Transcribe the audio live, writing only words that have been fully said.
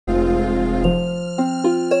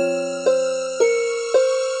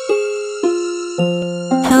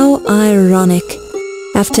ironic.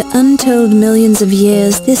 After untold millions of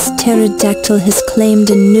years, this pterodactyl has claimed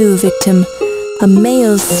a new victim, a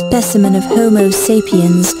male specimen of Homo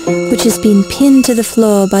sapiens, which has been pinned to the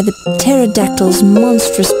floor by the pterodactyl's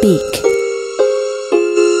monstrous beak.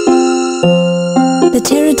 The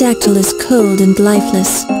pterodactyl is cold and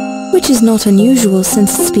lifeless, which is not unusual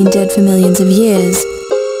since it's been dead for millions of years.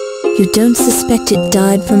 You don't suspect it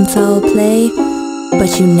died from foul play,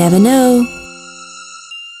 but you never know.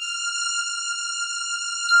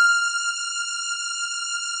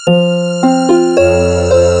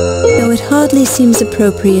 Though it hardly seems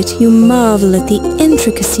appropriate, you marvel at the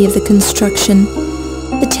intricacy of the construction.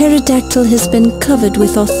 The pterodactyl has been covered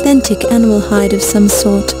with authentic animal hide of some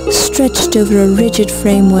sort, stretched over a rigid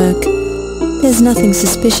framework. There's nothing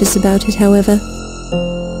suspicious about it, however.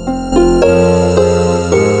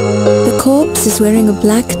 The corpse is wearing a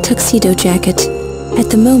black tuxedo jacket. At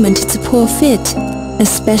the moment it's a poor fit,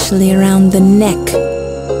 especially around the neck.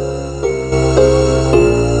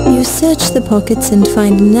 You search the pockets and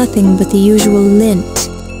find nothing but the usual lint.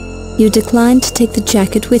 You decline to take the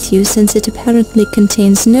jacket with you since it apparently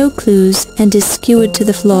contains no clues and is skewered to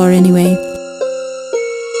the floor anyway.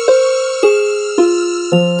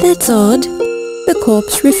 That's odd. The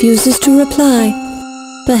corpse refuses to reply.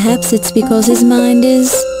 Perhaps it's because his mind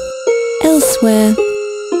is elsewhere.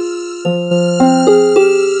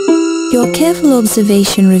 Your careful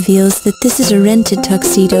observation reveals that this is a rented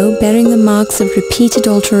tuxedo bearing the marks of repeated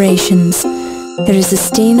alterations. There is a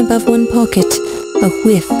stain above one pocket. A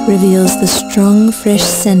whiff reveals the strong, fresh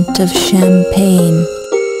scent of champagne.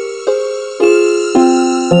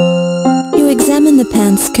 You examine the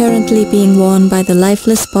pants currently being worn by the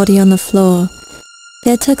lifeless body on the floor.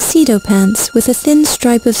 They're tuxedo pants with a thin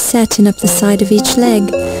stripe of satin up the side of each leg.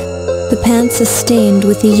 The pants are stained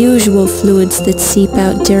with the usual fluids that seep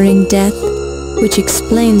out during death, which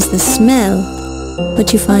explains the smell,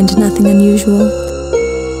 but you find nothing unusual.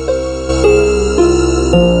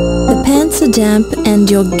 The pants are damp and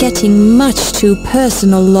you're getting much too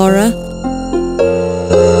personal, Laura.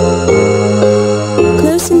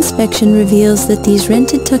 Close inspection reveals that these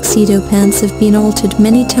rented tuxedo pants have been altered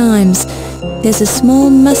many times. There's a small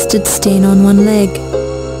mustard stain on one leg.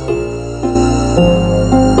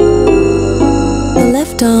 The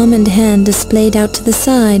left arm and hand are splayed out to the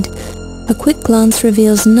side. A quick glance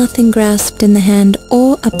reveals nothing grasped in the hand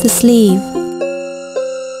or up the sleeve.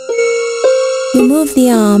 You move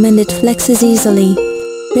the arm and it flexes easily.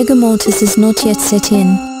 Rigor mortis is not yet set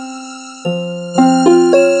in.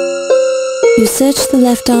 You search the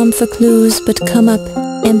left arm for clues but come up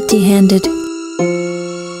empty-handed.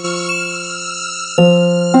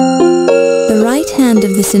 The right hand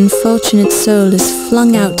of this unfortunate soul is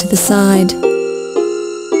flung out to the side.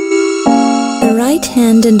 The right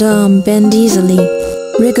hand and arm bend easily.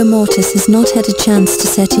 Rigor mortis has not had a chance to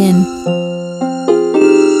set in.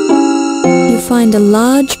 You find a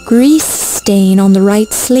large grease stain on the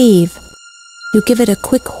right sleeve. You give it a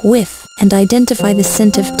quick whiff and identify the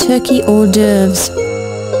scent of turkey hors d'oeuvres.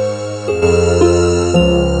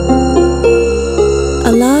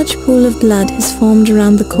 A large pool of blood has formed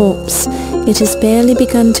around the corpse. It has barely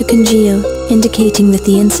begun to congeal, indicating that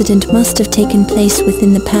the incident must have taken place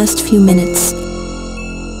within the past few minutes.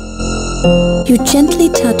 You gently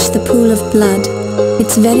touch the pool of blood.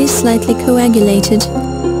 It's very slightly coagulated.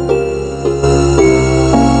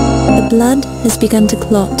 The blood has begun to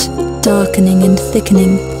clot, darkening and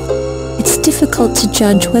thickening. It's difficult to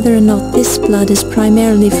judge whether or not this blood is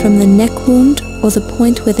primarily from the neck wound or the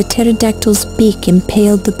point where the pterodactyl's beak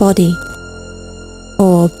impaled the body.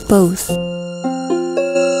 Or both.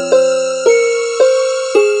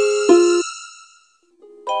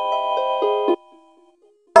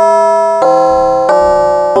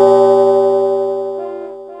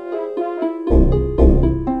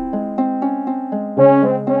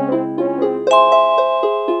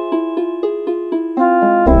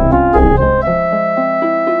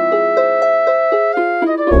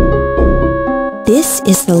 This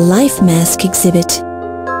is the Life Mask exhibit.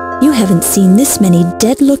 You haven't seen this many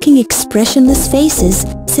dead-looking, expressionless faces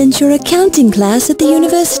since your accounting class at the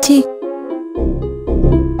university.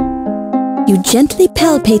 You gently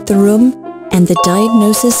palpate the room, and the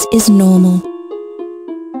diagnosis is normal.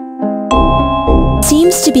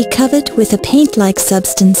 Seems to be covered with a paint-like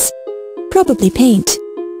substance, probably paint.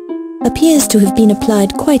 Appears to have been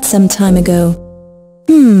applied quite some time ago.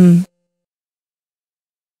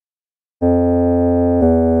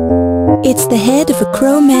 It's the head of a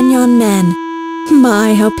Cro-Magnon man.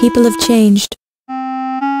 My, how people have changed.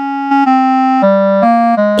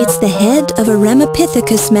 It's the head of a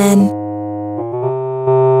Ramapithecus man.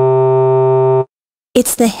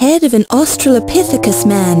 It's the head of an Australopithecus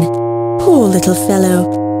man. Poor little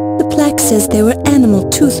fellow. The plaque says there were animal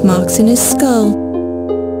tooth marks in his skull.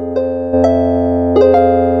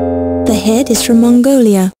 The head is from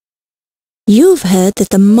Mongolia. You've heard that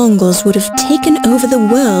the Mongols would have taken over the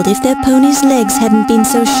world if their ponies' legs hadn't been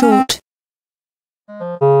so short.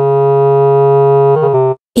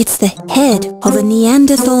 It's the head of a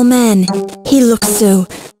Neanderthal man. He looks so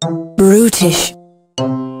brutish.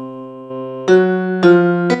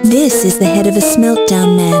 This is the head of a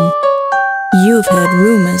Smeltdown man. You've heard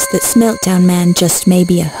rumors that Smeltdown man just may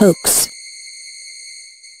be a hoax.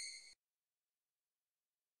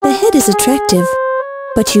 The head is attractive,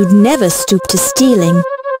 but you'd never stoop to stealing.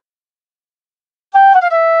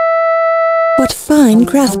 What fine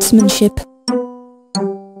craftsmanship!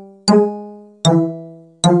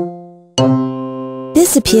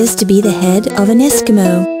 This appears to be the head of an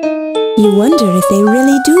Eskimo. You wonder if they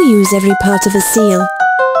really do use every part of a seal.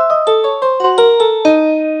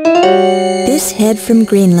 This head from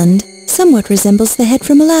Greenland somewhat resembles the head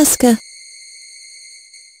from Alaska.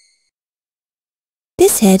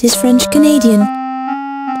 This head is French-Canadian.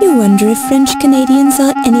 You wonder if French-Canadians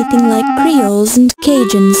are anything like Creoles and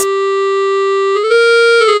Cajuns.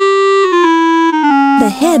 The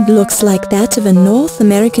head looks like that of a North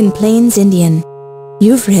American Plains Indian.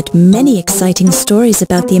 You've read many exciting stories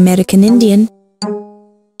about the American Indian.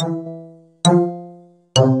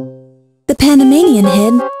 The Panamanian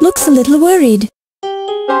head looks a little worried.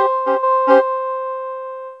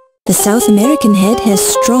 The South American head has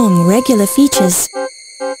strong, regular features.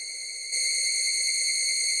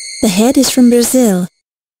 The head is from Brazil.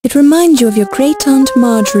 It reminds you of your great-aunt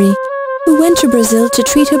Marjorie, who went to Brazil to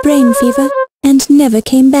treat her brain fever and never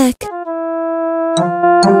came back.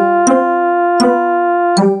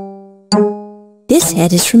 This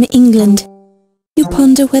head is from England. You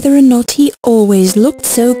ponder whether or not he always looked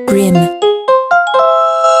so grim.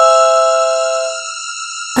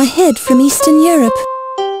 A head from Eastern Europe.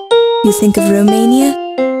 You think of Romania,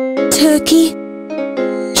 Turkey,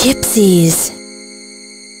 gypsies.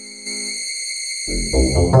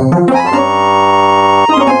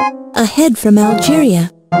 A head from Algeria.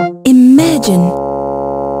 Imagine!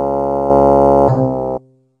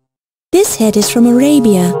 This head is from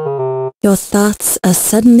Arabia. Your thoughts are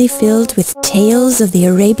suddenly filled with tales of the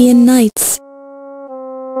Arabian Nights.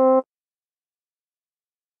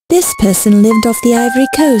 This person lived off the Ivory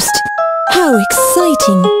Coast. How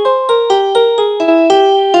exciting!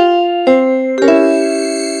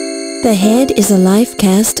 The head is a life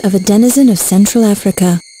cast of a denizen of Central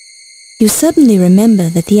Africa. You suddenly remember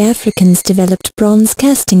that the Africans developed bronze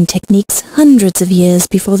casting techniques hundreds of years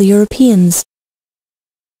before the Europeans.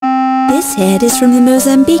 This head is from the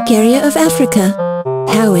Mozambique area of Africa.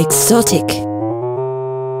 How exotic!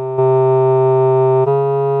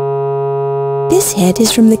 This head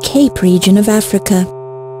is from the Cape region of Africa.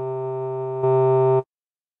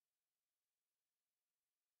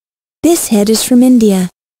 This head is from India.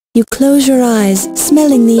 You close your eyes,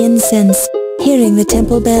 smelling the incense, hearing the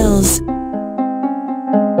temple bells.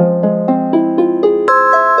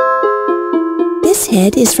 This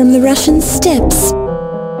head is from the Russian steppes.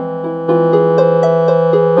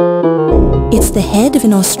 It's the head of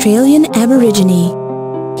an Australian Aborigine.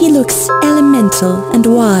 He looks elemental and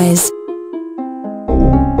wise.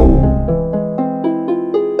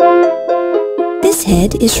 This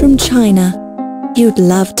head is from China. You'd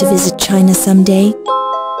love to visit China someday.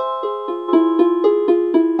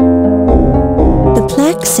 The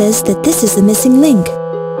plaque says that this is the missing link.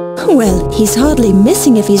 Well, he's hardly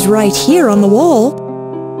missing if he's right here on the wall.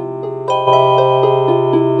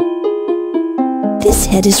 This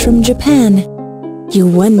head is from Japan. You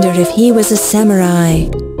wonder if he was a samurai.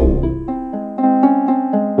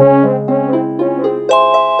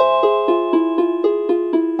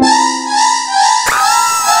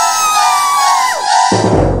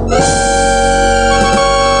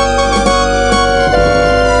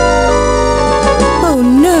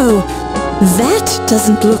 That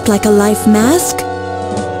doesn't look like a life mask.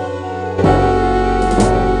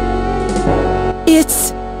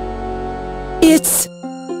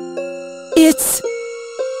 It's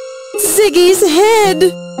Ziggy's head!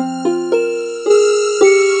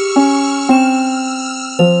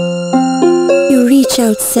 You reach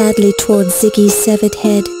out sadly towards Ziggy's severed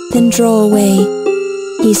head, then draw away.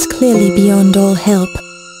 He's clearly beyond all help.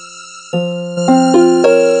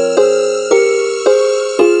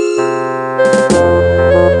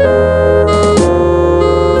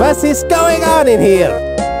 What is going on in here?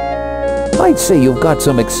 I'd say you've got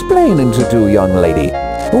some explaining to do, young lady.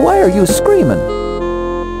 Why are you screaming?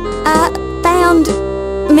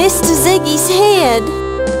 Mr. Ziggy's head.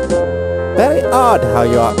 Very odd how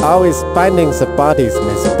you are always finding the bodies,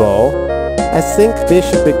 Miss Bo. I think we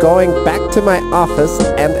should be going back to my office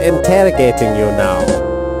and interrogating you now.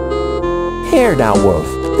 Here now, Wolf.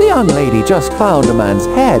 The young lady just found a man's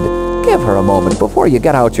head. Give her a moment before you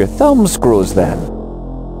get out your thumb screws then.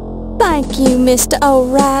 Thank you, Mr.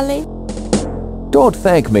 O'Reilly. Don't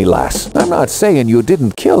thank me, lass. I'm not saying you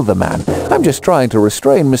didn't kill the man. I'm just trying to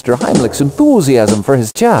restrain Mr. Heimlich's enthusiasm for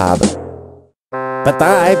his job. But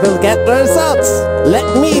I will get results.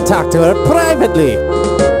 Let me talk to her privately.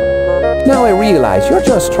 Now I realize you're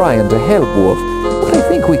just trying to help, Wolf, but I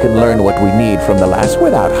think we can learn what we need from the lass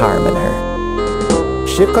without harming her.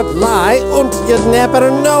 She could lie and you'd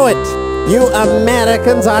never know it. You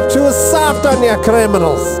Americans are too soft on your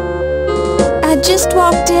criminals. I just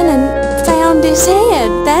walked in and found his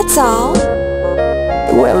head, that's all.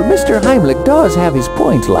 Well, Mr. Heimlich does have his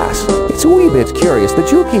point, lass. It's a wee bit curious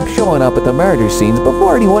that you keep showing up at the murder scenes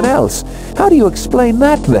before anyone else. How do you explain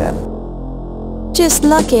that, then? Just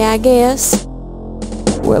lucky, I guess.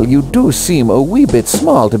 Well, you do seem a wee bit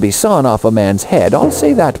small to be sawing off a man's head, I'll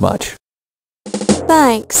say that much.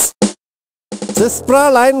 Thanks. This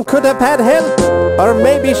Fräulein could have had help. Or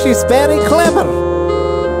maybe she's very clever.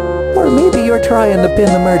 Or maybe you're trying to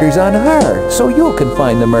pin the murders on her, so you can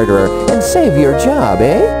find the murderer and save your job,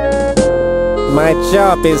 eh? My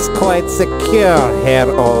job is quite secure, Herr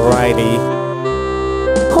O'Reilly.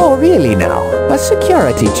 Oh, really now? A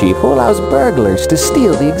security chief who allows burglars to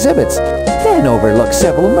steal the exhibits, then overlooks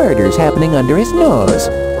several murders happening under his nose.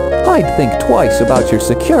 I'd think twice about your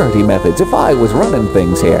security methods if I was running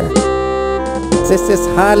things here. This is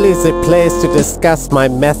hardly the place to discuss my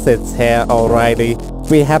methods, Herr O'Reilly.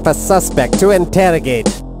 We have a suspect to interrogate.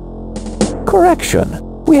 Correction.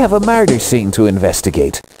 We have a murder scene to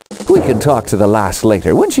investigate. We can talk to the lass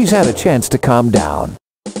later when she's had a chance to calm down.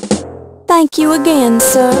 Thank you again,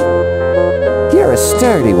 sir. You're a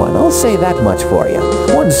sturdy one, I'll say that much for you.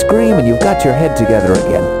 One scream and you've got your head together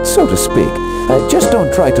again, so to speak. Just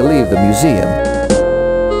don't try to leave the museum.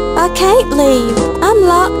 I can't leave. I'm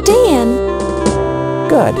locked in.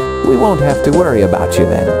 Good. We won't have to worry about you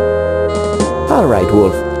then. All right,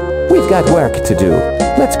 Wolf. We've got work to do.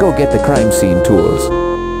 Let's go get the crime scene tools.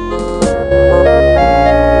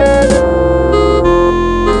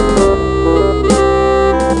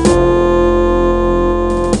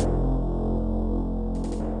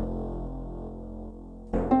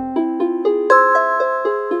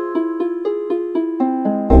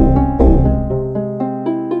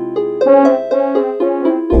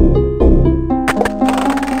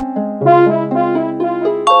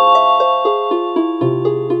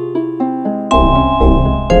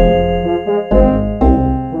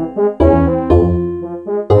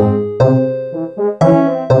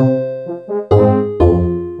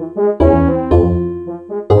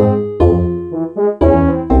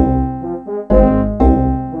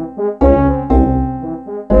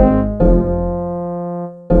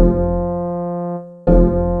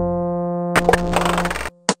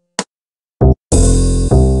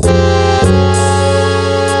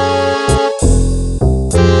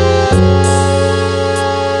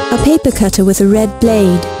 Paper cutter with a red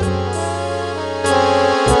blade.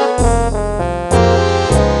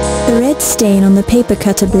 The red stain on the paper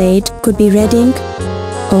cutter blade could be red ink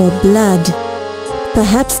or blood.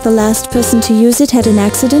 Perhaps the last person to use it had an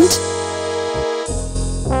accident?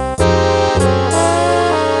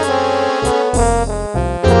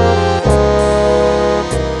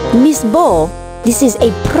 Miss Bo, this is a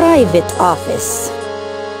private office.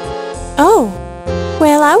 Oh,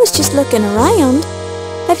 well, I was just looking around.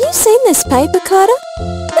 Have you seen this paper cutter?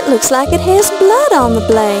 It looks like it has blood on the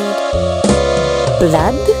blade.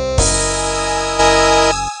 Blood?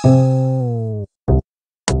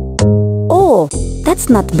 Oh, that's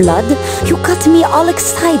not blood. You got me all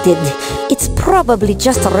excited. It's probably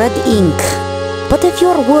just red ink. But if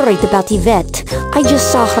you're worried about Yvette, I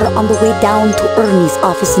just saw her on the way down to Ernie's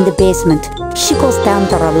office in the basement. She goes down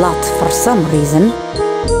there a lot for some reason.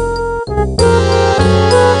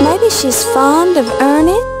 Maybe she's fond of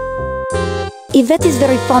Ernie? Yvette is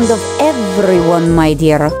very fond of everyone, my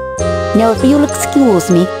dear. Now, if you'll excuse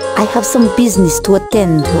me, I have some business to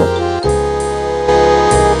attend to.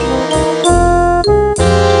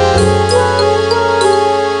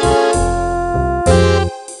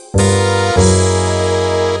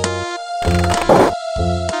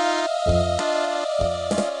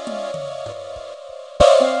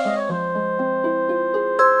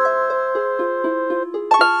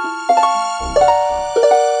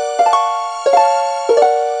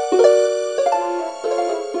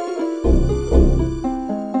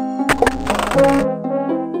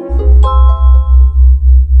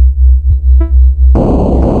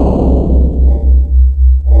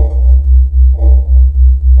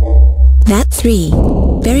 3.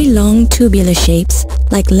 Very long tubular shapes,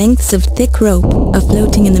 like lengths of thick rope, are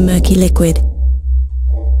floating in the murky liquid.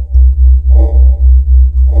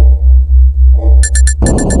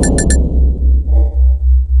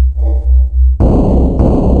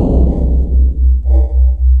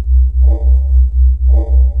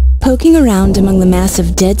 Poking around among the mass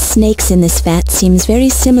of dead snakes in this vat seems very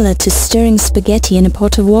similar to stirring spaghetti in a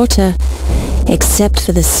pot of water, except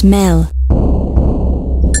for the smell.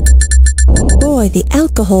 Boy, the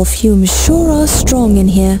alcohol fumes sure are strong in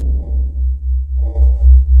here.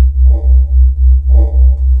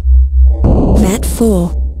 Vat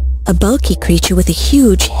 4. A bulky creature with a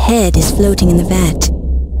huge head is floating in the vat.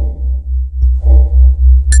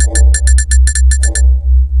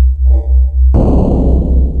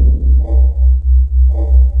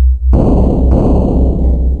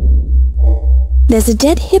 There's a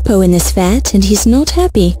dead hippo in this vat, and he's not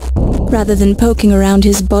happy. Rather than poking around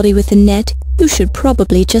his body with a net, you should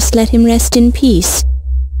probably just let him rest in peace.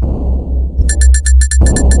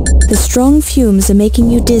 The strong fumes are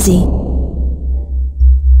making you dizzy.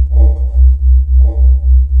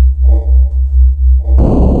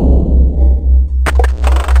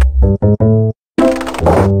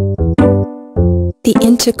 The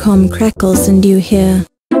intercom crackles and you hear,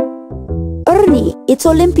 Ernie, it's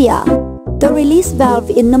Olympia. The release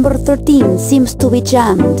valve in number 13 seems to be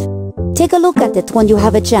jammed. Take a look at it when you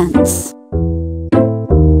have a chance.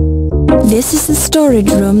 This is the storage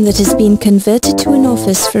room that has been converted to an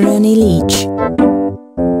office for Ernie Leach.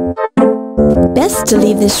 Best to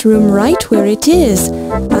leave this room right where it is,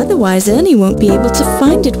 otherwise Ernie won't be able to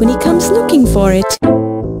find it when he comes looking for it.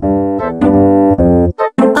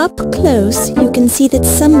 Up close, you can see that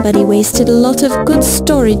somebody wasted a lot of good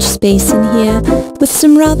storage space in here, with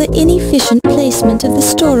some rather inefficient placement of the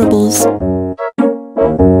storables.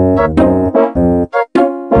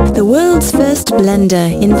 The world's first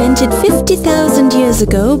blender, invented 50,000 years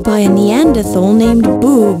ago by a Neanderthal named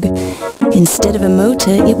Boog. Instead of a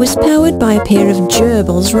motor, it was powered by a pair of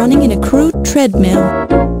gerbils running in a crude treadmill.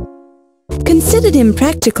 Considered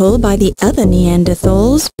impractical by the other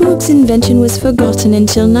Neanderthals, Boog's invention was forgotten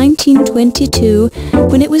until 1922,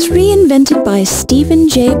 when it was reinvented by Stephen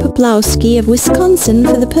J. Poplawski of Wisconsin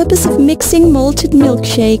for the purpose of mixing malted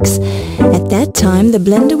milkshakes. At that time, the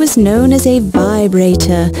blender was known as a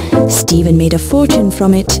vibrator. Stephen made a fortune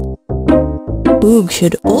from it. Boog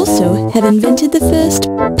should also have invented the first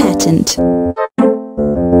patent.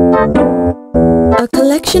 A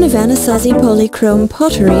collection of Anasazi polychrome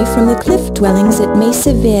pottery from the cliff dwellings at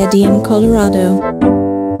Mesa Verde in Colorado.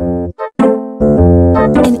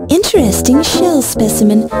 An interesting shell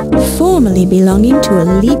specimen, formerly belonging to a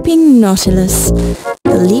leaping nautilus.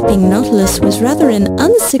 The leaping nautilus was rather an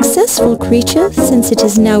unsuccessful creature since it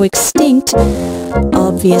is now extinct.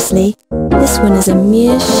 Obviously, this one is a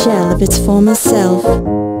mere shell of its former self.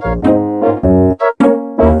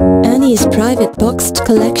 Ernie's private boxed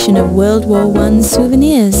collection of World War I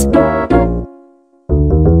souvenirs.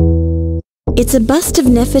 It's a bust of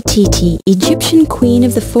Nefertiti, Egyptian queen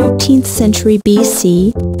of the 14th century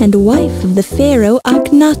BC and wife of the pharaoh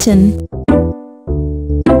Akhenaten.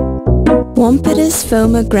 Wampiras,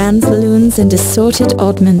 Foma, Granfalloons and assorted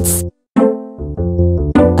oddments.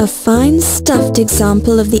 A fine stuffed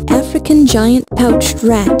example of the African giant pouched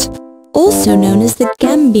rat, also known as the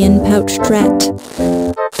Gambian pouched rat.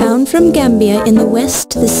 Found from Gambia in the west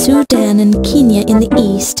to the Sudan and Kenya in the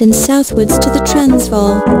east and southwards to the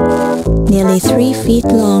Transvaal. Nearly 3 feet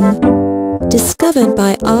long. Discovered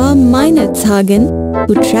by R. Meinertzhagen,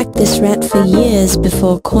 who tracked this rat for years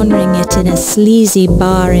before cornering it in a sleazy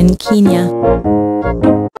bar in Kenya.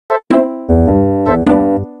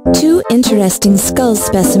 2 interesting skull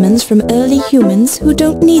specimens from early humans who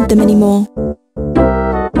don't need them anymore.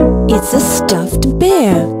 It's a stuffed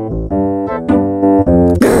bear.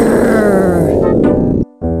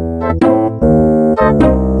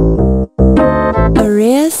 A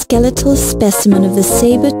rare skeletal specimen of the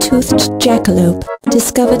saber-toothed jackalope,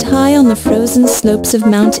 discovered high on the frozen slopes of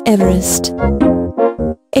Mount Everest.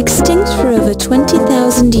 Extinct for over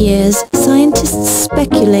 20,000 years, scientists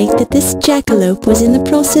speculate that this jackalope was in the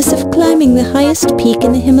process of climbing the highest peak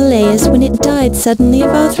in the Himalayas when it died suddenly of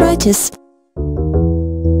arthritis.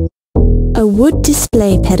 A wood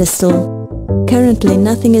display pedestal. Currently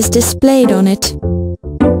nothing is displayed on it.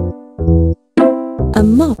 A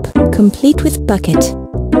mop, complete with bucket.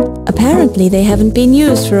 Apparently they haven't been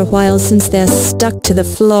used for a while since they're stuck to the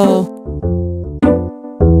floor.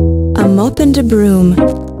 A mop and a broom.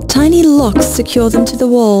 Tiny locks secure them to the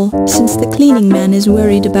wall, since the cleaning man is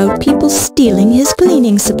worried about people stealing his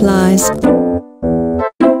cleaning supplies.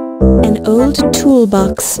 An old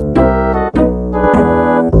toolbox.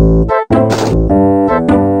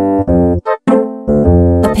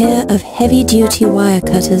 pair of heavy-duty wire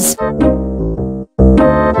cutters.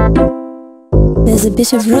 There's a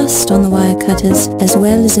bit of rust on the wire cutters, as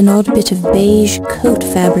well as an odd bit of beige coat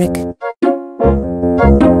fabric.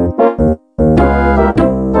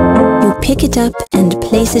 You pick it up and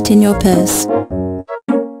place it in your purse.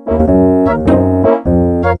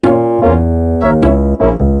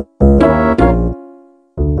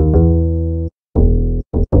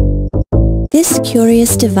 This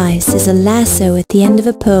curious device is a lasso at the end of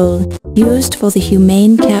a pole, used for the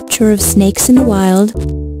humane capture of snakes in the wild,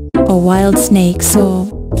 or wild snakes, or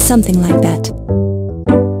something like that.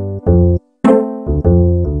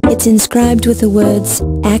 It's inscribed with the words,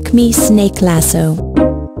 Acme Snake Lasso.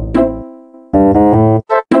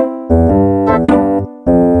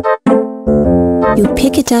 You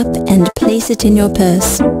pick it up and place it in your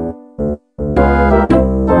purse.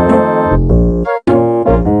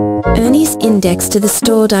 Ernie's indexed to the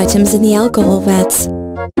stored items in the alcohol vats.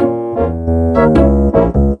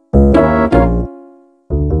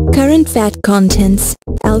 Current vat contents,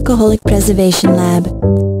 Alcoholic Preservation Lab.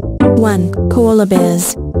 1. Koala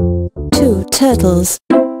bears. 2. Turtles.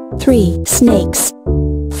 3. Snakes.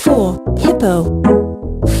 4. Hippo.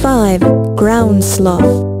 5. Ground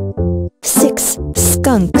sloth. 6.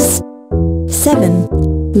 Skunks. 7.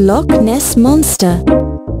 Loch Ness Monster.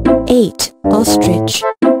 8. Ostrich.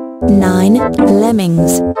 9.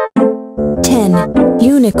 Lemmings. 10.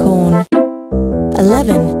 Unicorn.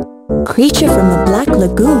 11. Creature from the Black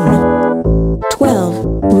Lagoon. 12.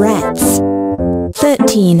 Rats.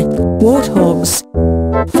 13. Warthogs.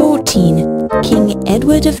 14. King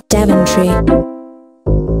Edward of Daventry.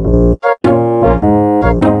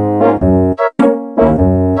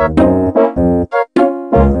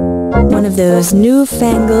 One of those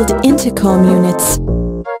newfangled intercom units.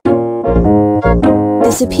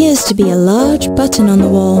 This appears to be a large button on the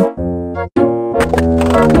wall.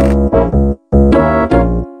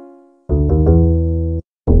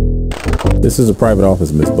 This is a private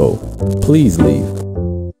office, Miss Bow. Please leave.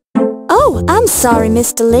 Oh, I'm sorry,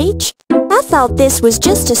 Mr. Leach. I thought this was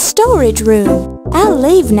just a storage room. I'll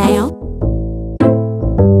leave now.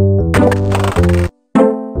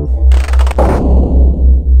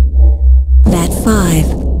 Vat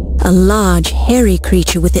 5. A large, hairy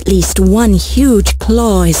creature with at least one huge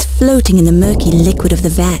claw is floating in the murky liquid of the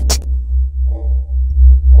vat.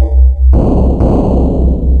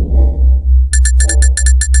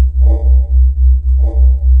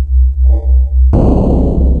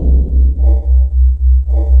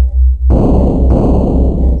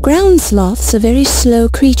 Ground sloths are very slow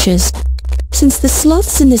creatures. Since the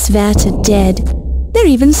sloths in this vat are dead, they're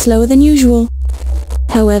even slower than usual.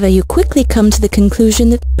 However, you quickly come to the conclusion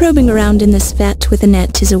that probing around in this vat with a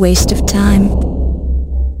net is a waste of time.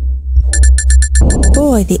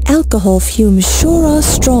 Boy, the alcohol fumes sure are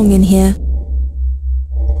strong in here.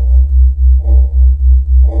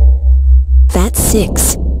 Vat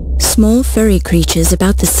 6. Small furry creatures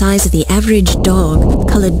about the size of the average dog,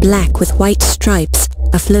 colored black with white stripes,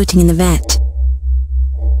 are floating in the vat.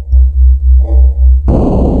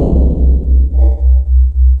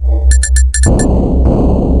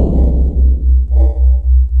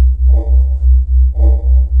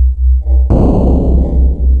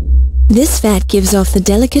 This vat gives off the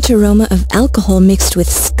delicate aroma of alcohol mixed with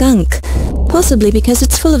skunk, possibly because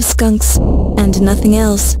it's full of skunks and nothing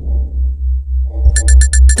else.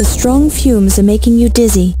 The strong fumes are making you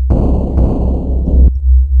dizzy.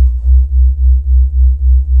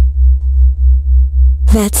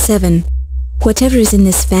 Vat 7. Whatever is in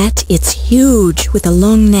this vat, it's huge with a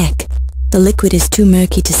long neck. The liquid is too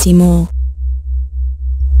murky to see more.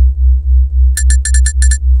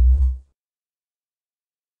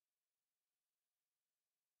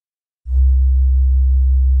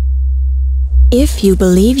 If you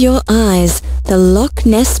believe your eyes, the Loch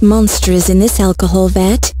Ness Monster is in this alcohol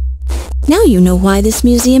vat. Now you know why this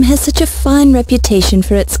museum has such a fine reputation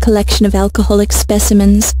for its collection of alcoholic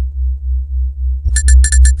specimens.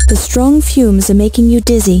 The strong fumes are making you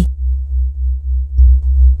dizzy.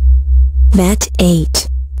 Vat 8.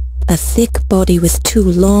 A thick body with two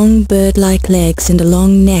long bird-like legs and a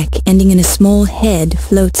long neck ending in a small head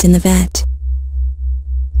floats in the vat.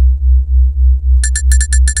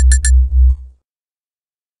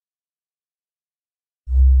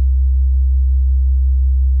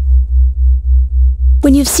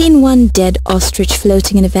 When you've seen one dead ostrich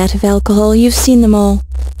floating in a vat of alcohol, you've seen them all.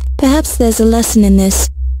 Perhaps there's a lesson in this.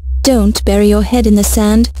 Don't bury your head in the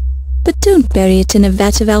sand, but don't bury it in a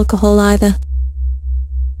vat of alcohol either.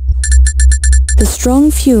 The strong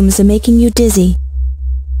fumes are making you dizzy.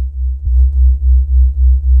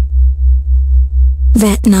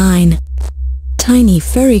 Vat 9. tiny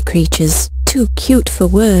furry creatures, too cute for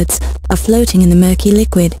words, are floating in the murky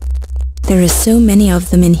liquid. There are so many of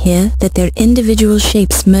them in here that their individual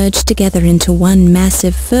shapes merge together into one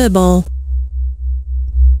massive fur ball.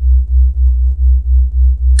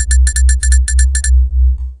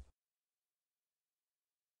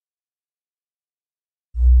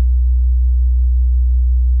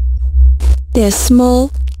 They're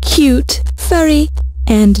small, cute, furry,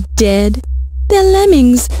 and dead. They're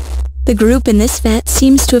lemmings. The group in this vat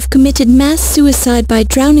seems to have committed mass suicide by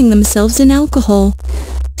drowning themselves in alcohol.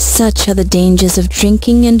 Such are the dangers of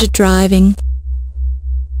drinking and driving.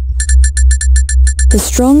 The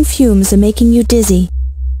strong fumes are making you dizzy.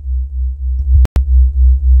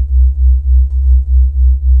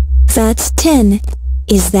 Vat 10.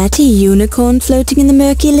 Is that a unicorn floating in the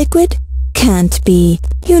murky liquid? Can't be.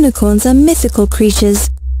 Unicorns are mythical creatures.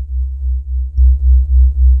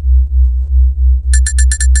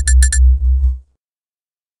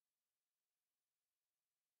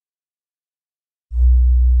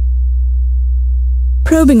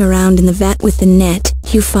 Probing around in the vat with the net,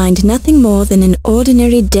 you find nothing more than an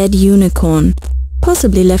ordinary dead unicorn,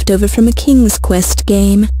 possibly left over from a King's Quest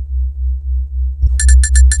game.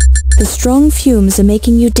 The strong fumes are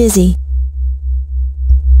making you dizzy.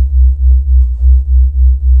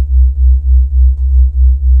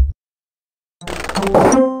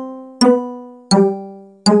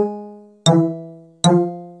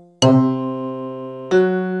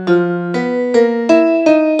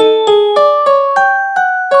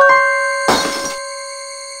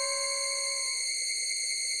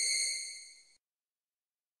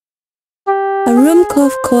 A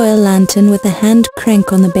Ruhmkorff coil lantern with a hand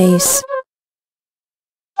crank on the base.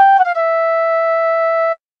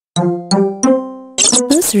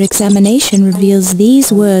 Closer examination reveals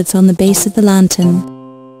these words on the base of the lantern.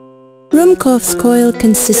 Ruhmkorff's coil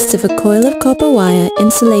consists of a coil of copper wire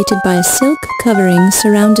insulated by a silk covering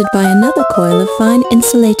surrounded by another coil of fine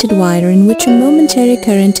insulated wire in which a momentary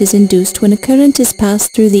current is induced when a current is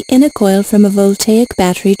passed through the inner coil from a voltaic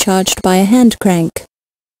battery charged by a hand crank.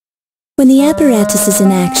 When the apparatus is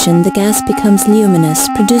in action, the gas becomes luminous,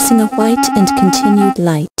 producing a white and continued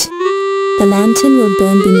light. The lantern will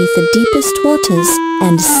burn beneath the deepest waters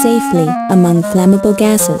and safely among flammable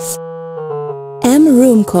gases. M.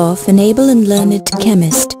 Ruhmkorff, an able and learned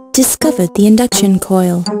chemist, discovered the induction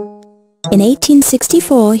coil. In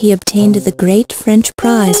 1864, he obtained the Great French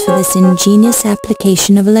Prize for this ingenious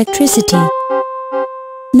application of electricity.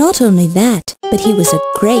 Not only that, but he was a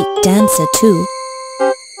great dancer too.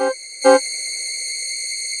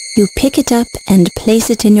 You pick it up and place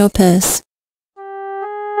it in your purse.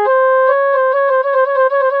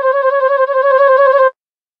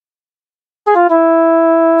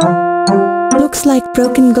 Looks like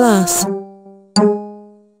broken glass.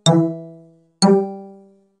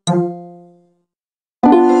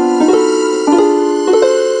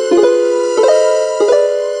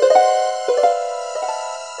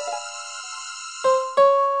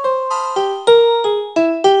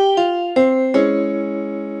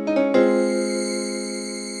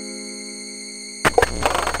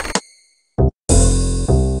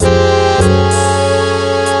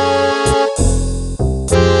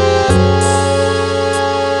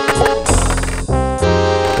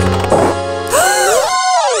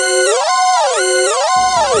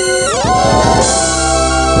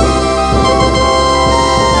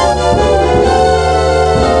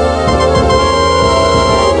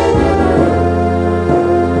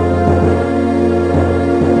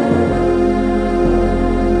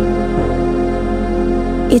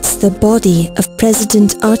 It's the body of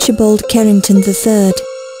President Archibald Carrington III.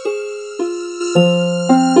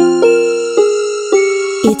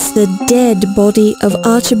 It's the dead body of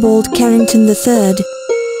Archibald Carrington III.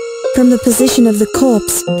 From the position of the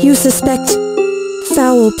corpse, you suspect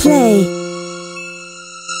foul play.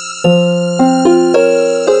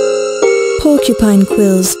 Porcupine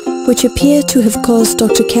quills, which appear to have caused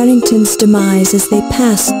Dr. Carrington's demise as they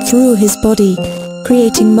passed through his body,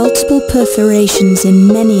 creating multiple perforations in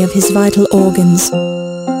many of his vital organs.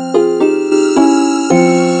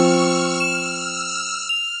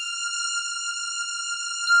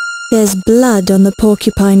 There's blood on the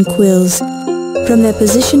porcupine quills. From their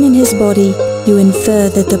position in his body, you infer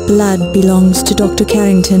that the blood belongs to Dr.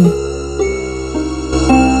 Carrington.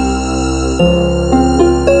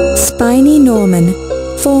 Spiny Norman,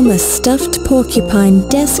 former stuffed porcupine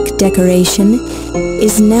desk decoration,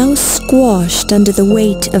 is now squashed under the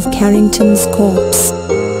weight of Carrington's corpse.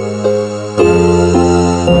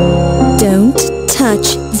 Don't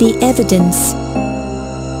touch the evidence.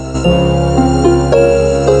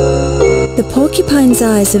 The porcupine's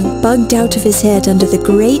eyes have bugged out of his head under the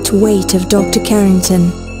great weight of Dr.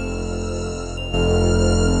 Carrington.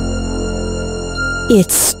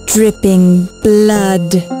 It's dripping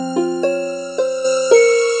blood.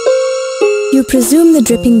 You presume the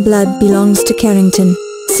dripping blood belongs to Carrington,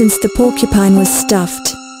 since the porcupine was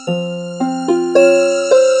stuffed.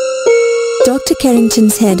 Dr.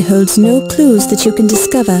 Carrington's head holds no clues that you can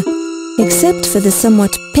discover, except for the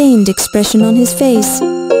somewhat pained expression on his face.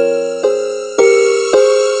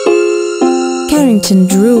 Carrington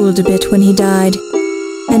drooled a bit when he died,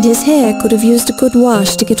 and his hair could have used a good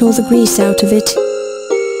wash to get all the grease out of it.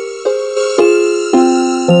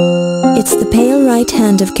 It's the pale right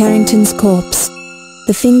hand of Carrington's corpse.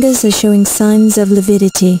 The fingers are showing signs of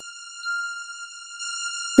lividity.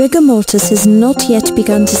 Rigor mortis has not yet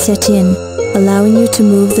begun to set in, allowing you to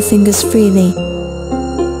move the fingers freely.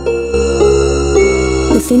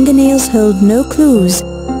 The fingernails hold no clues,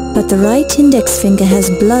 but the right index finger has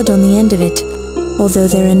blood on the end of it, although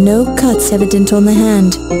there are no cuts evident on the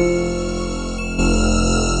hand.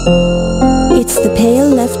 It's the pale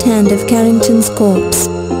left hand of Carrington's corpse.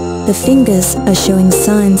 The fingers are showing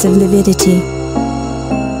signs of lividity.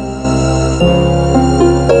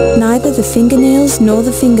 Neither the fingernails nor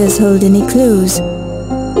the fingers hold any clues.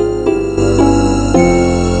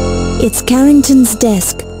 It's Carrington's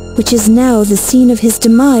desk, which is now the scene of his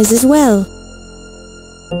demise as well.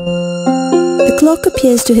 The clock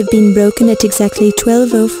appears to have been broken at exactly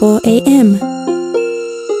 12:04 a.m.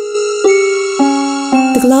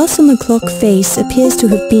 The glass on the clock face appears to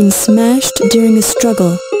have been smashed during a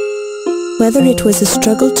struggle. Whether it was a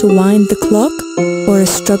struggle to wind the clock or a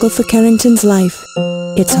struggle for Carrington's life,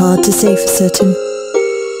 it's hard to say for certain.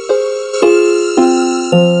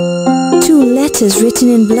 2 letters written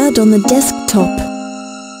in blood on the desktop.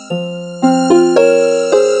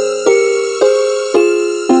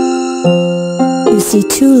 You see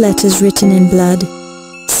 2 letters written in blood.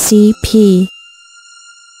 CP.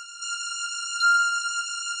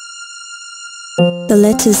 The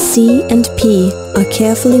letters C and P are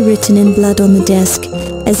carefully written in blood on the desk,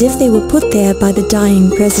 as if they were put there by the dying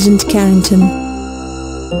President Carrington.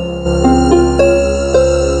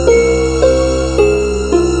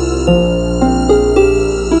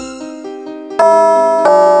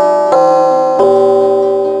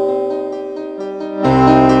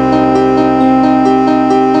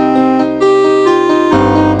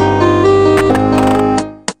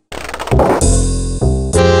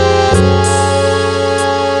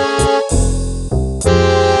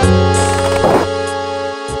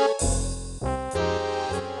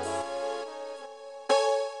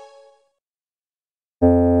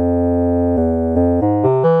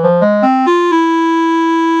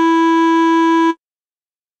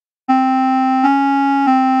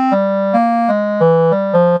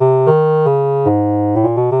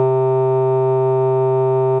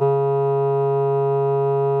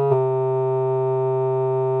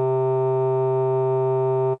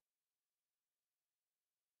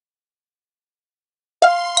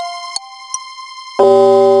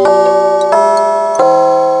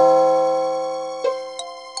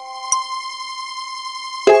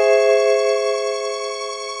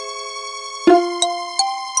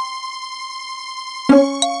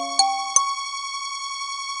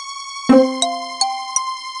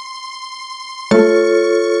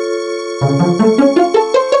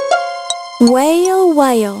 Well,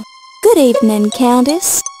 well. Good evening,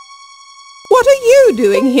 Countess. What are you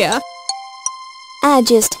doing here? I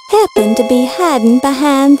just happened to be hiding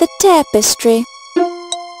behind the tapestry.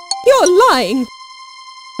 You're lying.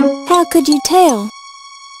 How could you tell?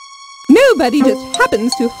 Nobody just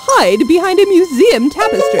happens to hide behind a museum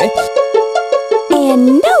tapestry.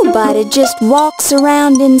 And nobody just walks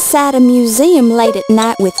around inside a museum late at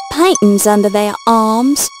night with paintings under their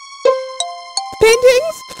arms.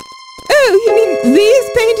 Paintings? Oh, you mean these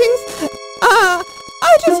paintings?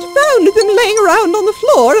 I just found them laying around on the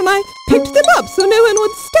floor and I picked them up so no one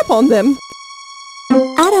would step on them.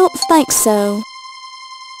 I don't think so.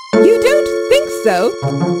 You don't think so?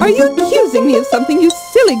 Are you accusing me of something, you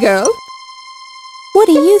silly girl? What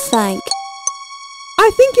do you think?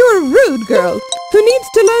 I think you're a rude girl who needs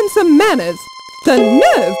to learn some manners. The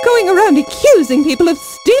nerve going around accusing people of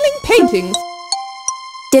stealing paintings.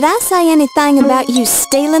 Did I say anything about you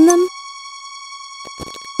stealing them?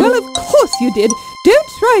 Well, of course you did. Don't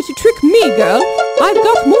try to trick me, girl. I've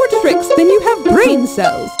got more tricks than you have brain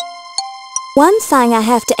cells. One thing I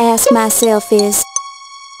have to ask myself is,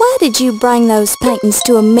 why did you bring those paintings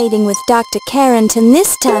to a meeting with Dr. Carrington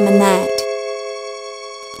this time of night?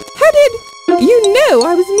 How did you know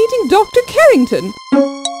I was meeting Dr. Carrington?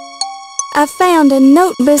 I found a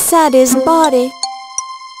note beside his body.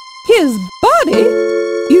 His body?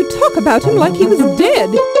 You talk about him like he was dead.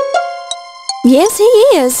 Yes, he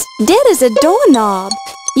is. Dead as a doorknob.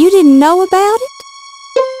 You didn't know about it?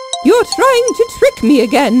 You're trying to trick me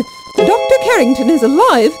again. Dr. Carrington is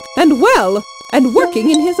alive and well and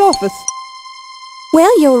working in his office.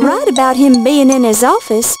 Well, you're right about him being in his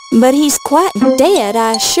office, but he's quite dead,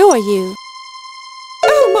 I assure you.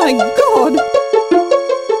 Oh my God!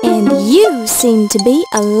 And you seem to be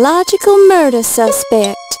a logical murder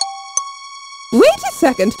suspect. Wait a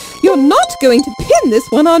second. You're not going to pin this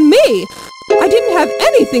one on me. I didn't have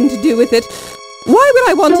anything to do with it. Why would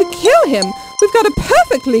I want to kill him? We've got a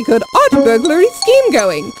perfectly good art burglary scheme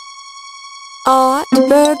going. Art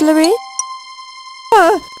burglary?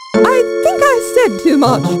 I think I said too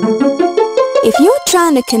much. If you're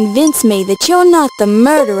trying to convince me that you're not the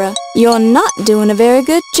murderer, you're not doing a very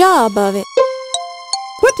good job of it.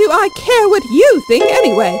 What do I care what you think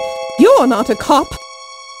anyway? You're not a cop.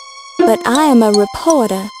 But I am a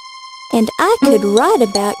reporter, and I could write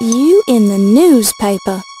about you in the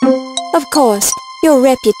newspaper. Of course, your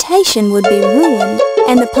reputation would be ruined,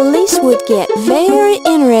 and the police would get very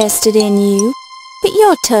interested in you. But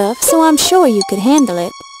you're tough, so I'm sure you could handle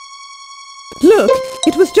it. Look,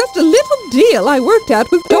 it was just a little deal I worked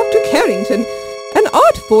out with Dr. Carrington. An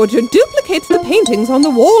art forger duplicates the paintings on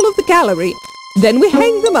the wall of the gallery. Then we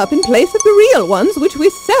hang them up in place of the real ones, which we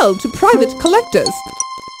sell to private collectors.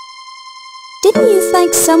 Didn't you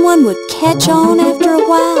think someone would catch on after a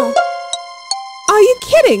while? Are you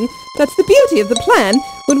kidding? That's the beauty of the plan.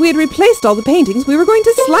 When we had replaced all the paintings, we were going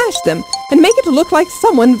to slash them and make it look like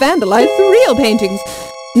someone vandalized the real paintings.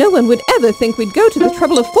 No one would ever think we'd go to the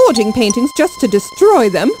trouble of forging paintings just to destroy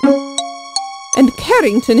them. And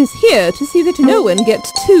Carrington is here to see that no one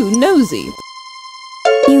gets too nosy.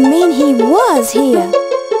 You mean he was here?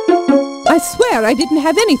 I swear I didn't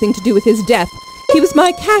have anything to do with his death. He was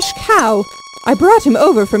my cash cow. I brought him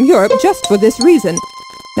over from Europe just for this reason.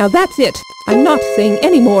 Now that's it. I'm not saying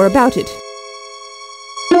any more about it.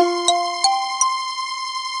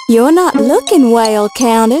 You're not looking well,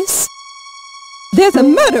 Countess. There's a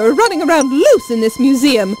murderer running around loose in this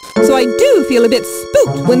museum, so I do feel a bit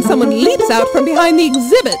spooked when someone leaps out from behind the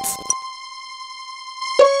exhibits.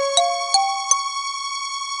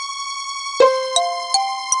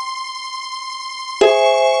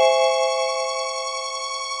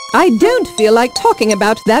 I don't feel like talking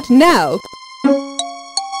about that now.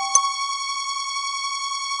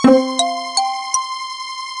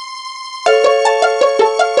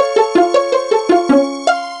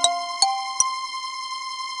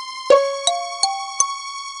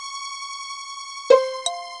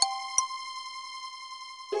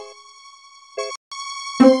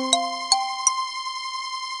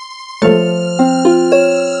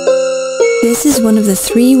 This is one of the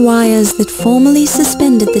 3 wires that formerly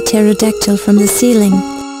suspended the pterodactyl from the ceiling.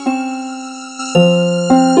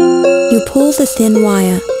 You pull the thin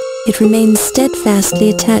wire. It remains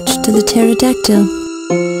steadfastly attached to the pterodactyl.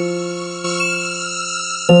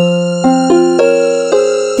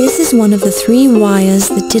 This is one of the 3 wires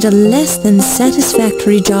that did a less than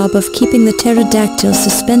satisfactory job of keeping the pterodactyl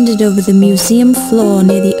suspended over the museum floor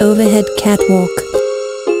near the overhead catwalk.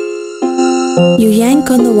 You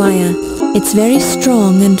yank on the wire. It's very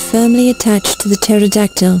strong and firmly attached to the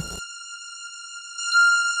pterodactyl.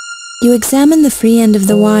 You examine the free end of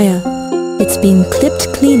the wire. It's been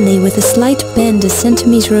clipped cleanly with a slight bend a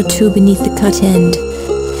centimeter or 2 beneath the cut end.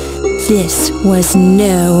 This was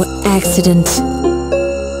no accident.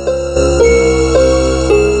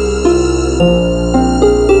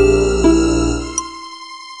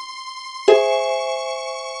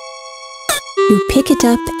 You pick it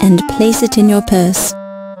up and place it in your purse.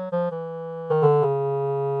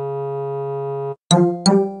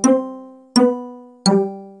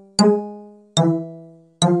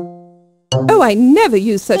 Oh, I never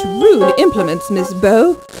use such rude implements, Miss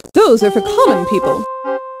Bow. Those are for common people.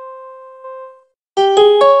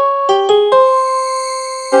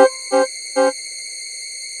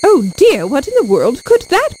 Oh dear, what in the world could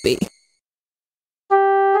that be?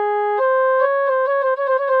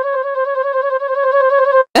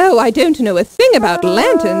 Oh, I don't know a thing about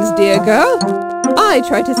lanterns, dear girl. I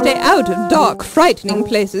try to stay out of dark, frightening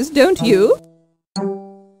places, don't you?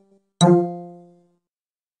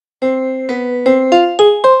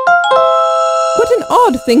 What an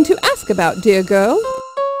odd thing to ask about, dear girl.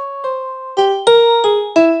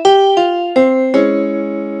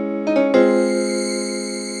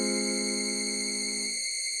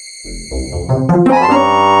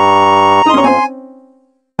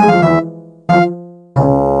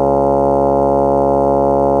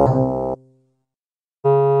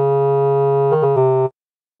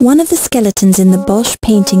 One of the skeletons in the Bosch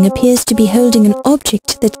painting appears to be holding an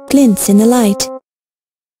object that glints in the light.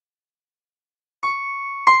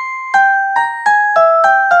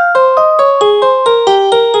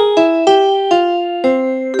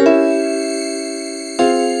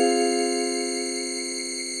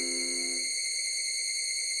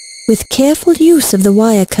 With careful use of the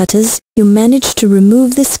wire cutters, you manage to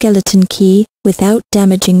remove the skeleton key without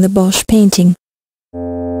damaging the Bosch painting.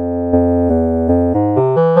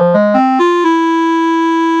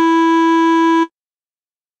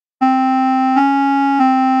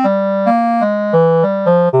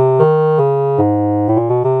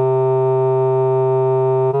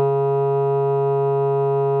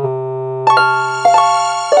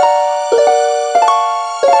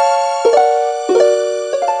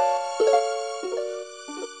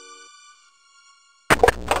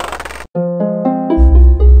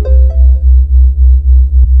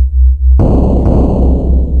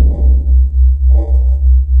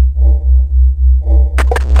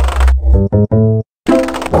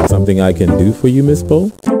 Something I can do for you, Miss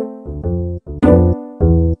Bo?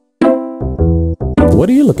 What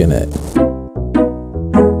are you looking at?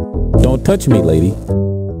 Don't touch me, lady.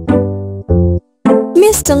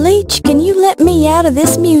 Mr. Leech, can you let me out of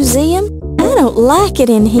this museum? I don't like it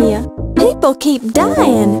in here. People keep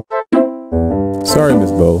dying. Sorry,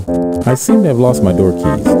 Miss Bo. I seem to have lost my door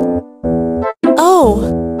keys.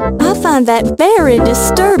 Oh, I find that very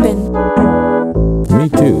disturbing. Me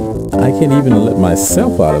too. I can't even let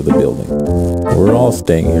myself out of the building. We're all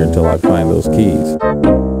staying here until I find those keys.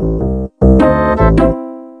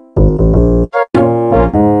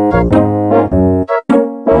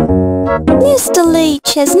 Mr.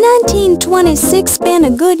 Leech, has 1926 been a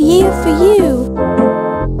good year for you?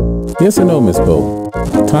 Yes and no, Miss Bo.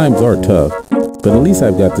 Times are tough, but at least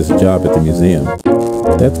I've got this job at the museum.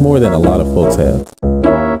 That's more than a lot of folks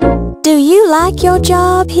have. Do you like your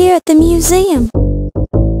job here at the museum?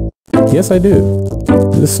 Yes, I do.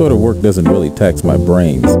 This sort of work doesn't really tax my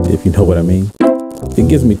brains, if you know what I mean. It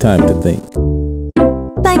gives me time to think.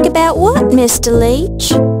 Think about what, Mr.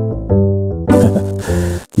 Leech?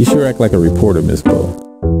 You sure act like a reporter, Miss Bo.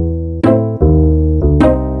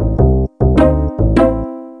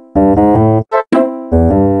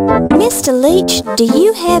 Mr. Leech, do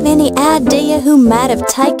you have any idea who might have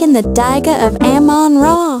taken the Dagger of Amon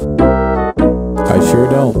raw? I sure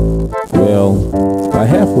don't. Well, I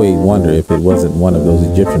halfway wonder if it wasn't one of those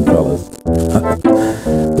Egyptian fellas.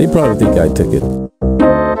 They probably think I took it.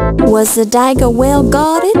 Was the dagger well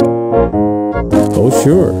guarded? Oh,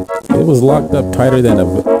 sure. It was locked up tighter than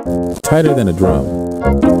a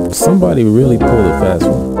drum. Somebody really pulled a fast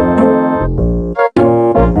one.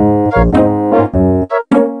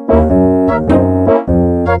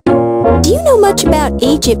 Do you know much about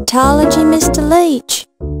Egyptology, Mr. Leech?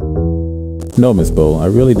 No, Miss Bo, I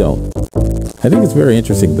really don't. I think it's very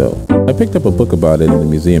interesting, though. I picked up a book about it in the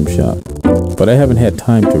museum shop, but I haven't had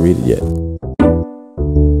time to read it yet.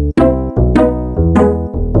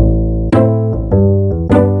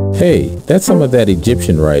 Hey, that's some of that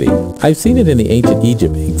Egyptian writing. I've seen it in the Ancient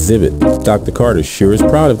Egypt exhibit. Dr. Carter sure is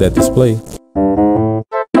proud of that display.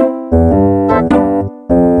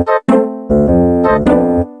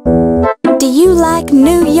 Do you like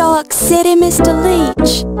New York City, Mr.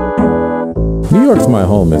 Leech? New York's my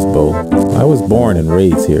home, Miss Bo. I was born and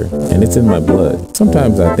raised here, and it's in my blood.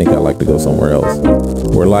 Sometimes I think I'd like to go somewhere else,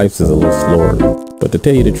 where life is a little slower. But to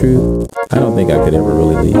tell you the truth, I don't think I could ever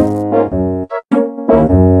really leave.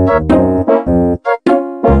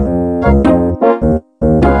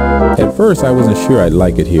 At first, I wasn't sure I'd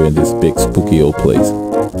like it here in this big, spooky old place.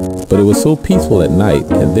 But it was so peaceful at night,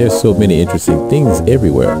 and there's so many interesting things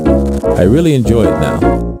everywhere. I really enjoy it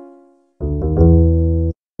now.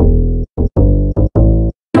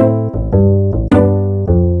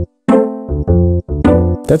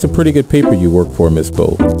 That's a pretty good paper you work for, Miss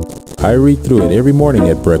Bo. I read through it every morning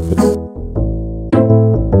at breakfast.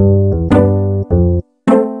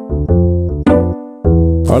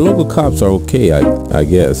 Our local cops are okay, I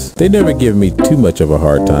guess. They never give me too much of a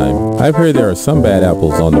hard time. I've heard there are some bad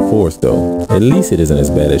apples on the force, though. At least it isn't as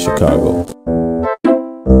bad as Chicago.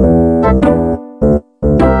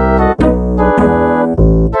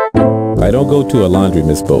 I don't go to a laundry,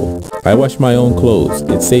 Miss Bo. I wash my own clothes.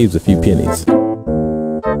 It saves a few pennies.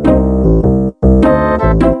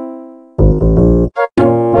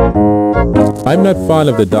 I'm not fond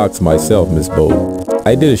of the docks myself, Miss Bo.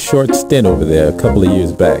 I did a short stint over there a couple of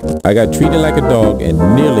years back. I got treated like a dog and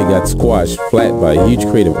nearly got squashed flat by a huge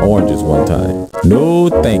crate of oranges one time. No,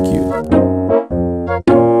 thank you.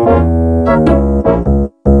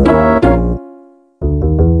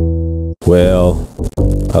 Well,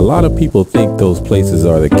 A lot of people think those places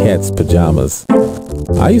are the cat's pajamas.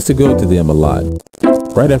 I used to go to them a lot,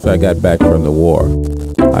 right after I got back from the war.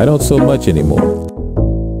 I don't so much anymore.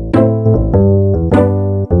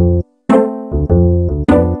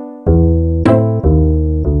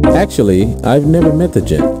 Actually, I've never met the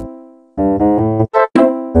gent.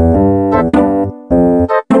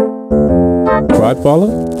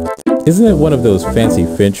 Crodfaller? Isn't it one of those fancy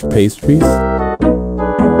French pastries?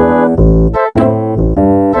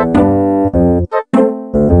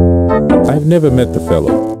 I've never met the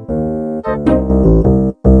fellow.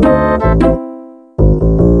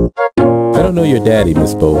 I don't know your daddy,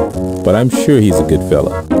 Miss Bo, but I'm sure he's a good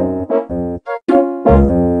fella.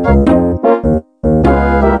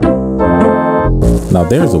 Now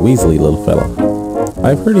there's a Weasley little fella.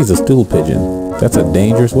 I've heard he's a stool pigeon. That's a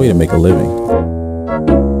dangerous way to make a living.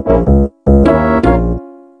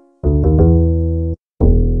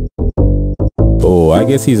 Oh, I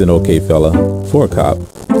guess he's an okay fella, for a cop.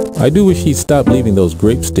 I do wish he'd stop leaving those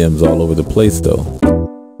grape stems all over the place though.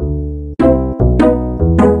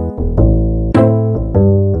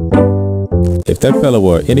 If that fella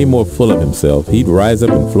were any more full of himself, he'd rise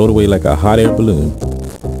up and float away like a hot air balloon.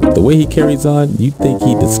 The way he carries on, you'd think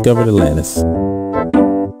he discovered Atlantis.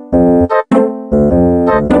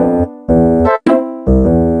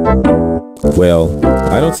 Well,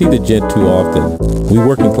 I don't see the gent too often. We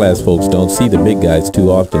working class folks don't see the big guys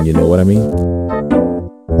too often, you know what I mean?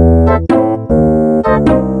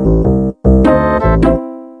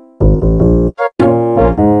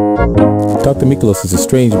 Dr. Miklos is a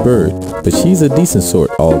strange bird, but she's a decent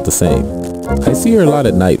sort all the same. I see her a lot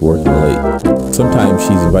at night working late. Sometimes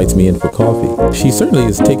she invites me in for coffee. She certainly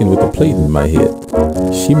is taken with a plate in my head.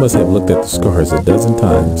 She must have looked at the scars a dozen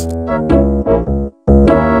times.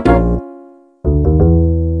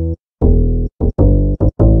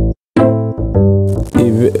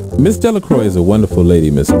 Miss Delacroix is a wonderful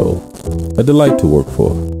lady, Miss Bo. A delight to work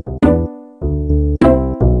for.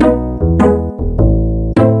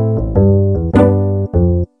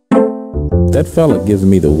 That fella gives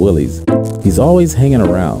me the willies. He's always hanging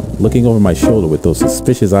around, looking over my shoulder with those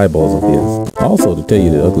suspicious eyeballs of his. Also, to tell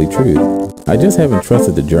you the ugly truth, I just haven't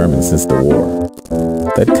trusted the Germans since the war.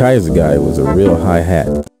 That Kaiser guy was a real high hat.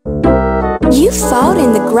 You fought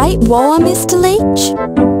in the Great War, Mr. Leach?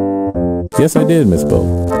 Yes, I did, Miss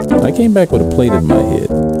Bo. I came back with a plate in my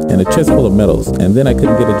head and a chest full of medals, and then I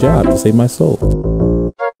couldn't get a job to save my soul.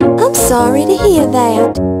 I'm sorry to hear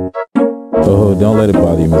that. Oh, don't let it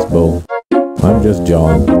bother you, Miss Bo. I'm just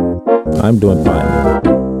jawing. I'm doing fine now.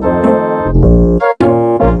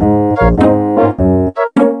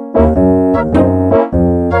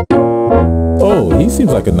 Oh, he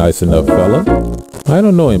seems like a nice enough fella. I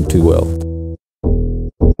don't know him too well.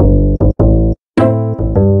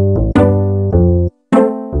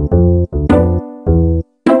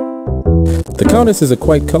 The Countess is a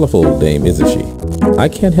quite colorful old dame, isn't she? I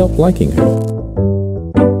can't help liking her.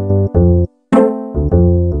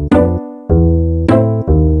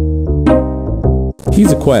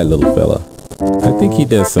 He's a quiet little fella. I think he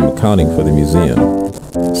does some accounting for the museum.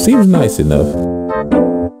 Seems nice enough.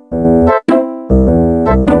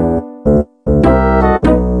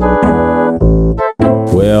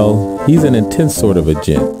 Well, he's an intense sort of a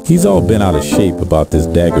gent. He's all bent out of shape about this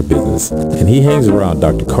dagger business, and he hangs around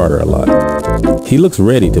Dr. Carter a lot. He looks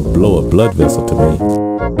ready to blow a blood vessel to me.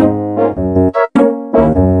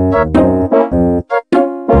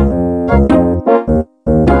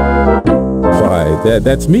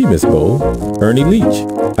 That's me, Miss Bo. Ernie Leach.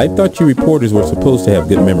 I thought you reporters were supposed to have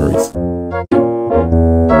good memories.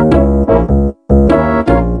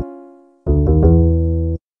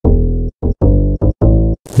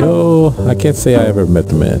 No, I can't say I ever met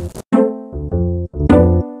the man.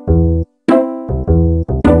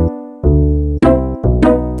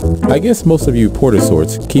 I guess most of you reporter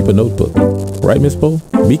sorts keep a notebook. Right, Miss Bo?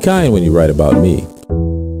 Be kind when you write about me.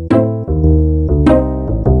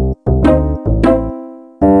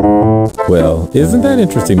 Well, isn't that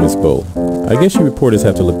interesting, Miss Bo? I guess you reporters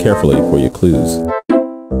have to look carefully for your clues.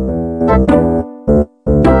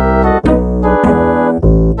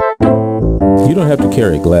 You don't have to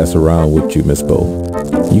carry a glass around with you, Miss Bo.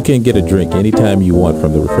 You can get a drink anytime you want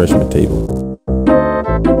from the refreshment table.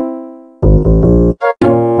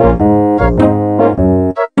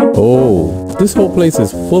 Oh, this whole place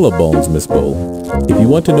is full of bones, Miss Bo. If you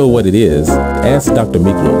want to know what it is, ask Dr.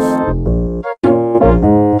 Miklos.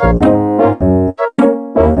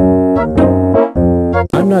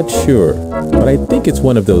 I'm not sure, but I think it's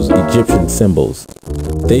one of those Egyptian symbols.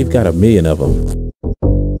 They've got 1 million of them.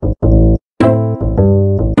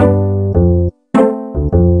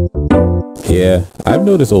 Yeah, I've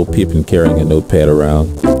noticed old Pippin carrying a notepad around.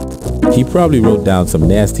 He probably wrote down some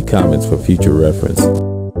nasty comments for future reference.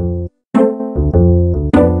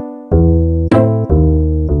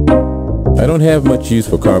 I don't have much use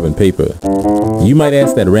for carbon paper. You might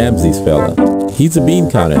ask that Ramses fella. He's a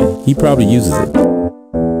bean counter. He probably uses it.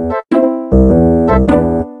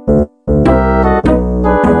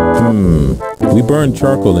 We burned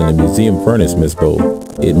charcoal in the museum furnace, Miss Bo.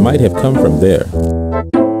 It might have come from there.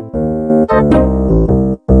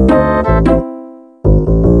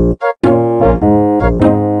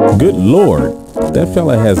 Good Lord, that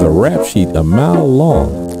fella has a rap sheet a mile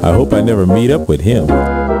long. I hope I never meet up with him.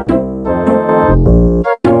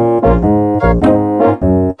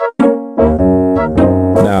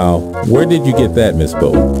 Now, where did you get that, Miss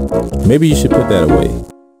Bo? Maybe you should put that away.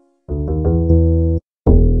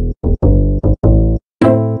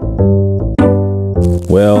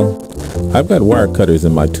 Well, I've got wire cutters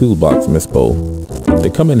in my toolbox, Miss Bo. They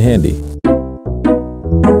come in handy.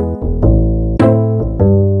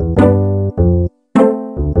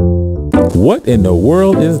 What in the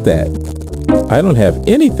world is that? I don't have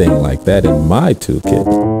anything like that in my toolkit.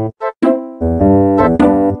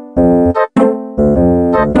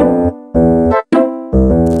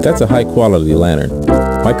 That's a high-quality lantern.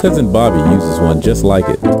 My cousin Bobby uses one just like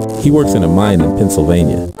it. He works in a mine in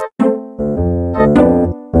Pennsylvania.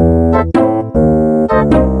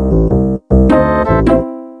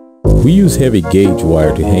 We use heavy gauge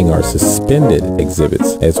wire to hang our suspended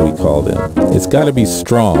exhibits, as we call them. It's got to be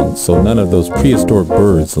strong so none of those prehistoric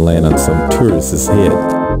birds land on some tourist's head.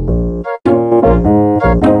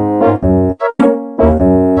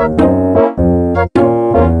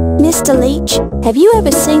 Mr. Leach, have you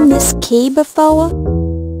ever seen this key before?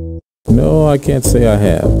 No, I can't say I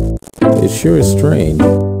have. It sure is strange.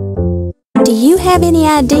 Do you have any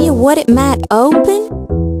idea what it might open?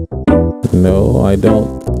 No, I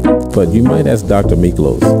don't. But you might ask Dr.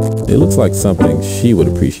 Miklos. It looks like something she would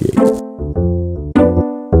appreciate.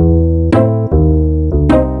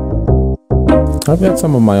 I've got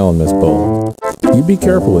some of my own, Miss Bo. You be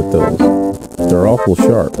careful with those. They're awful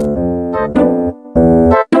sharp.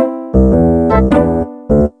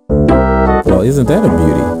 Well, isn't that a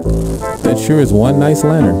beauty? That sure is one nice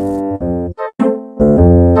lantern.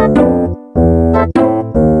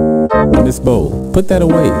 Miss Bo, put that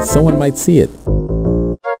away. Someone might see it.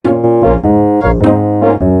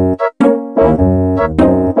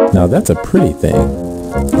 Now that's a pretty thing.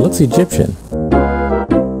 It looks Egyptian.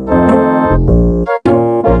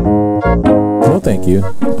 No thank you.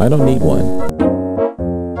 I don't need one.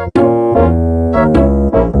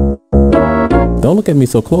 Don't look at me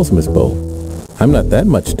so close, Miss Bo. I'm not that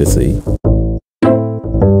much to see.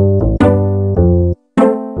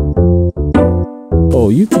 Oh,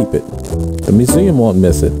 you keep it. The museum won't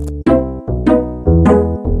miss it.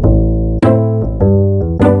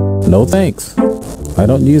 No thanks. I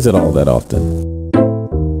don't use it all that often.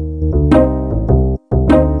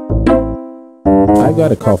 I've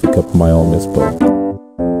got a coffee cup of my own, Miss Bo.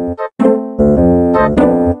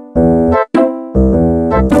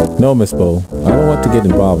 No, Miss Bo, I don't want to get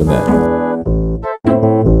involved in that.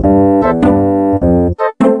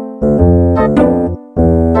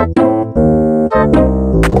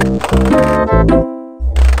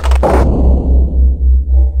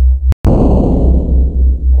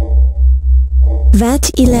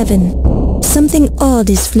 VAT 11. Something odd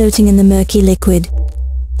is floating in the murky liquid.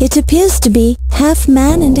 It appears to be half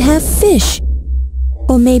man and half fish.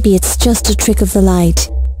 Or maybe it's just a trick of the light.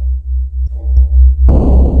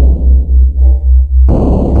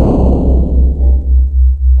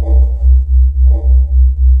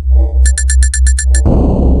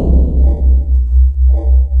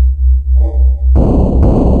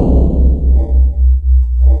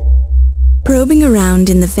 Probing around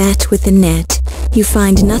in the vat with the net, you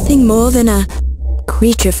find nothing more than a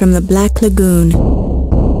creature from the Black Lagoon.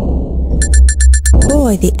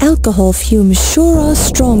 Boy, the alcohol fumes sure are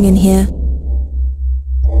strong in here.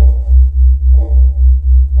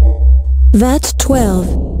 VAT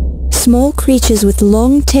 12. Small creatures with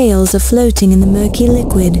long tails are floating in the murky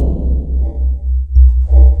liquid.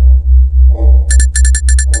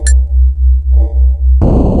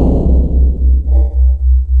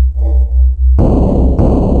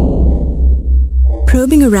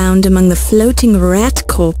 Probing around among the floating rat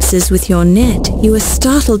corpses with your net, you are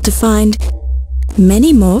startled to find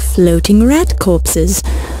many more floating rat corpses.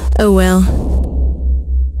 Oh well.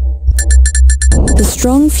 The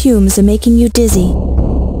strong fumes are making you dizzy.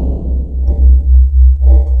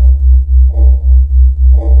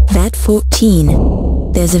 VAT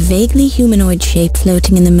 14. There's a vaguely humanoid shape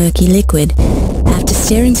floating in the murky liquid. After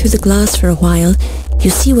staring through the glass for a while, you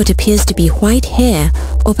see what appears to be white hair,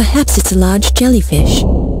 or perhaps it's a large jellyfish.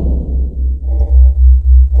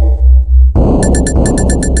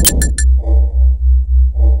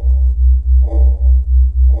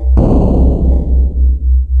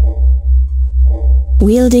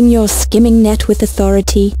 Wielding your skimming net with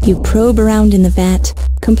authority, you probe around in the vat,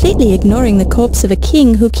 completely ignoring the corpse of a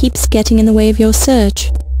king who keeps getting in the way of your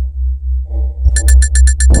search.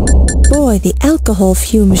 Boy, the alcohol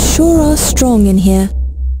fumes sure are strong in here.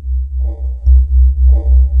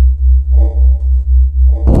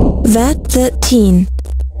 Vat 13.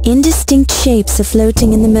 Indistinct shapes are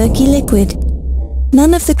floating in the murky liquid.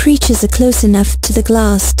 None of the creatures are close enough to the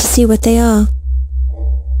glass to see what they are.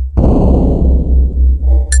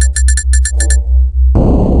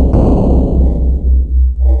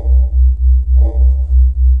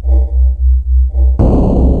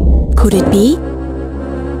 Could it be?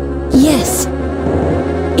 Yes.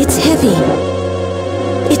 It's heavy.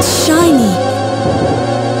 It's shiny.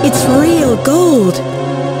 It's real gold.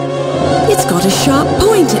 It's got a sharp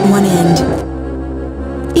point at one end.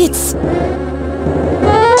 It's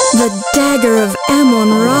the Dagger of Amon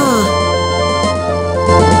Ra.